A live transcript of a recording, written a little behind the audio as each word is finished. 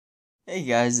Hey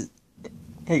guys,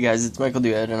 it's Michael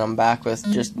Duet, and I'm back with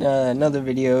just another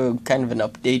video, kind of an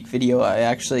update video.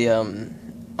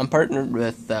 I'm partnered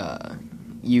with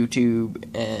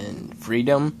YouTube and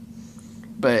Freedom,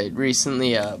 but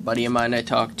recently a buddy of mine I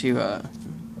talked to,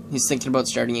 he's thinking about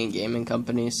starting a gaming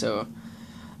company, so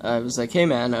I was like, hey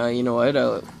man, you know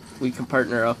what, we can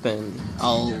partner up and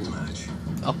I'll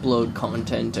upload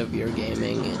content of your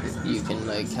gaming and you can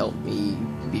like help me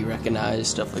be recognized,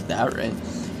 stuff like that, right?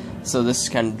 So this is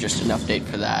kind of just an update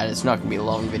for that. It's not going to be a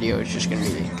long video, it's just going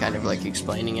to be kind of like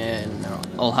explaining it, and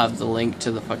I'll have the link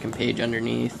to the fucking page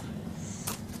underneath.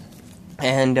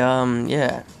 And,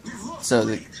 yeah.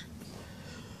 So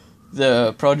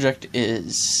the project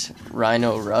is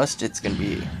Rhino Rust. It's going to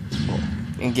be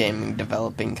a gaming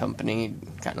developing company,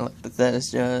 kind of like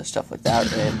Bethesda, stuff like that,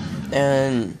 right?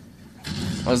 And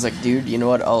I was like, dude, you know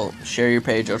what, I'll share your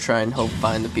page, I'll try and help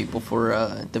find the people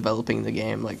for developing the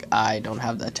game. Like, I don't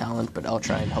have that talent, but I'll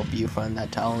try and help you find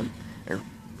that talent, or,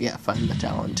 yeah, find the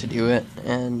talent to do it.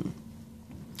 And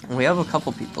we have a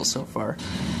couple people so far,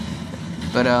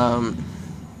 but,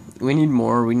 we need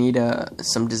more. We need,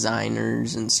 some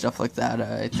designers and stuff like that.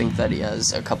 I think that he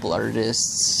has a couple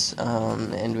artists,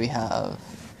 and we have,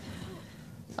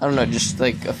 I don't know, just,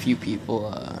 like, a few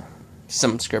people,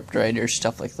 some script writers,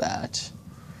 stuff like that.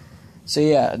 So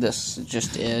yeah, this is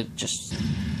just it. Just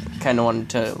kind of wanted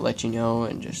to let you know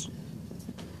and just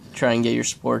try and get your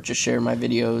support. Just share my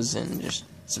videos and just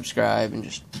subscribe and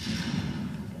just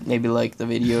maybe like the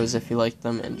videos if you like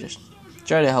them, and just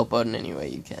try to help out in any way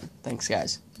you can. Thanks,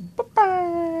 guys.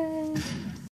 Bye-bye.